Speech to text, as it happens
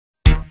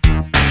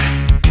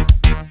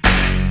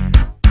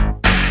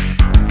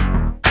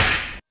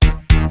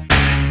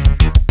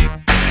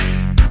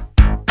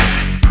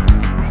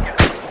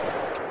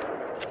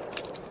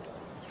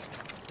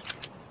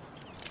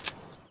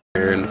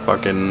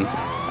fucking...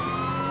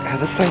 God,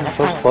 this thing's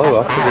so slow.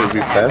 I figured it'd be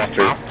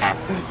faster.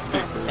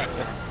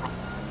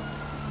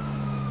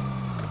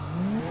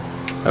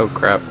 Oh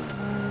crap.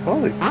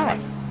 Holy.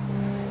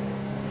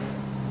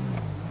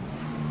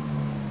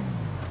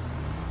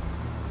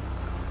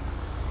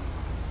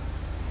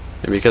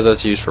 And because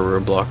that's used for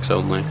roadblocks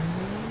only.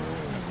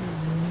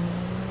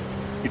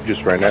 You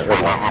just ran that red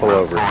light. Pull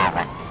over.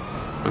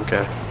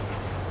 Okay.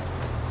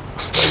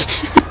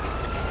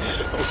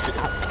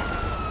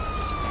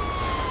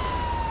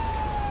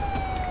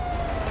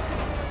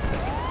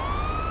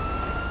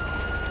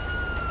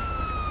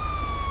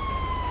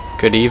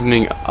 Good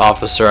evening,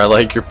 officer. I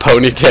like your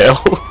ponytail.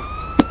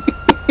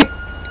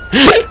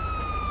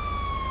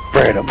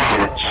 Random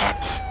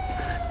bitch.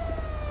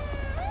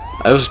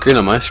 That was green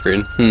on my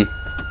screen.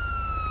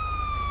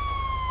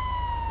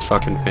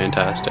 Fucking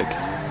fantastic.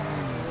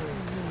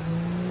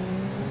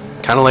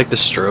 Kinda like the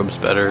strobes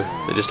better.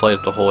 They just light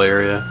up the whole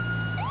area.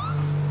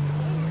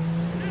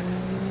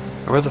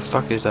 Where the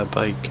fuck is that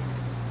bike?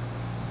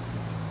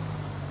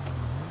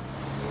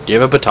 Do you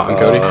have a baton,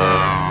 Cody?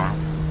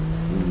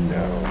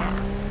 No.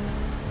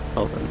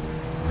 Well then.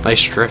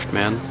 Nice drift,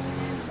 man.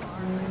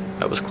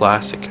 That was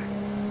classic.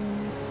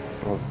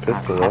 Oh,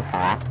 pistol though.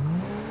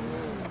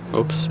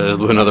 Oops, I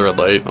blew another red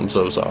light. I'm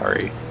so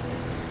sorry.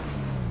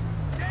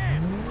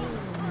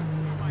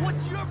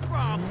 What's your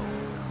problem?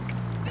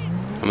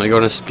 I'm gonna go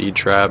in a speed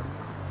trap.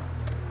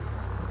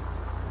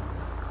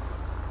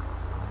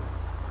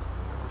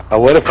 I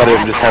would if I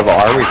didn't just have an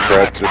army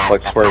truck just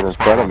like swerve in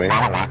front of me.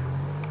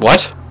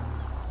 What?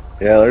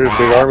 Yeah, there's a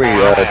big army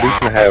deuce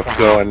and a half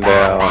going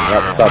down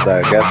right beside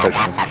that gas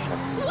station.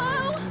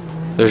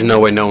 There's no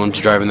way no one's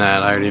driving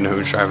that. I already know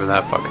who's driving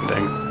that fucking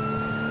thing.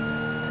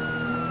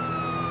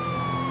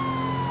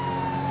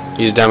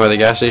 He's down by the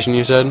gas station,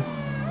 you said?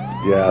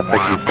 Yeah, I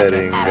think he's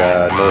heading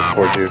north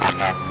towards you.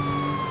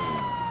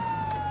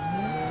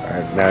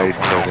 Alright, now he's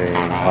heading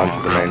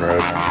onto the main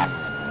road.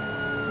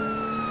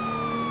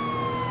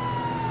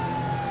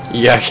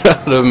 Yeah, I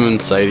got him in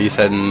sight. He's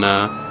heading,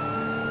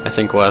 I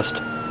think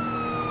west.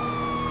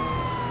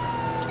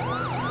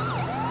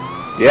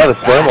 Yeah, the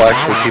storm will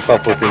actually keep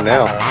up with him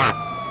now.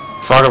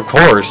 Fuck, of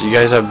course. You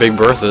guys have big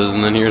Berthas,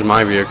 and then here's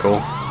my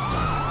vehicle.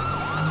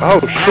 Oh,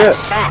 shit!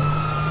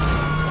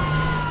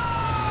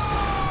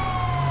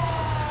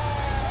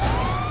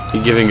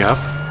 You giving up?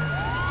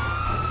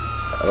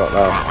 I don't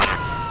know.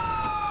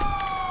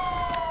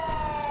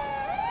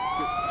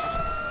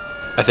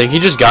 I think he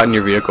just got in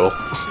your vehicle.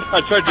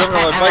 I tried jumping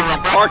on my bike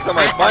and parked on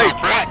my bike.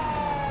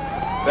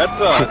 That's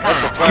a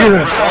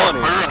flat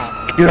felony.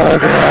 Get on the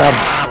ground!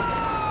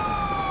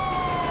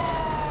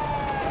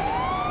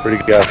 Where'd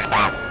he go?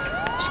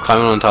 Just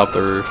climbing on top of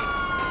the roof.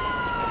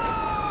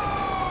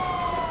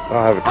 I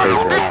don't have a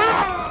taser.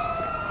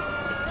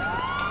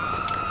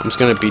 I'm just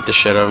gonna beat the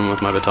shit out of him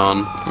with my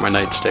baton, or my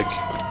nightstick.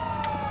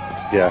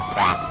 Yeah.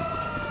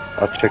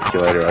 I'll check you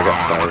later. I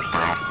got stars.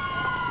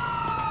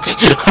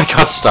 I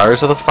got stars?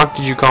 How the fuck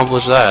did you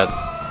accomplish that?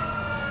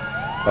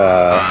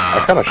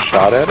 I kind of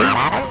shot at him.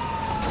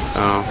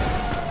 Oh.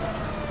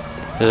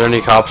 Is there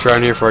any cops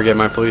around here before I get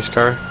my police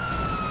car?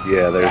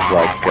 Yeah, there's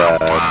like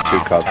 2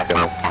 cops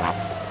coming.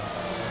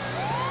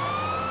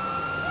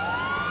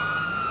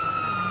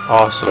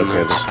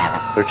 Awesomeness.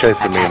 They're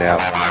chasing me now.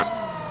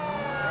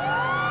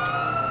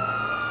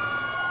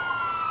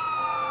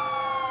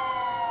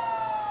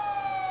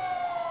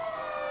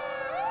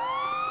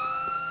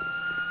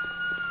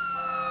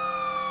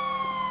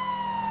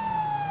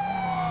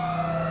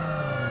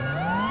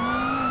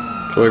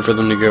 Wait for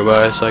them to go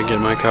by so I can get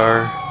in my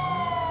car.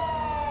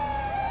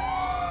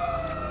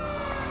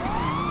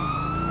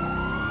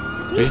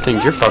 What do you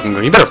think you're fucking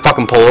going? You better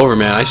fucking pull over,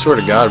 man. I swear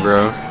to God,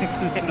 bro.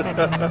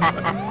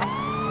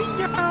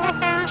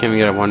 Can't even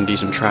get a one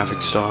decent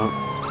traffic stop.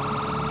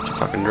 You're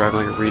fucking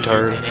driving like a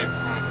retard.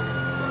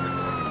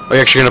 Oh, you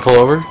actually gonna pull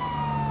over?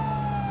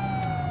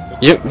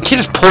 You can't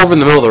just pull over in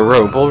the middle of the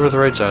road. Pull over to the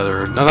right side of the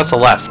road. No, that's the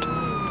left.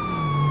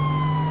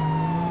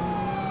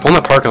 Pull in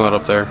that parking lot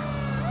up there.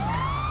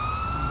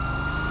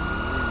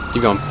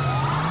 Keep going.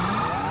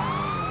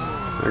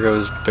 There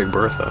goes Big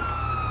Bertha.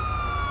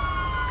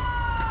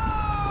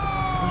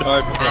 No,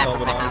 I put the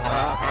helmet on.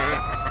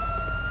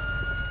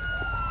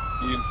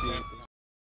 You can see it.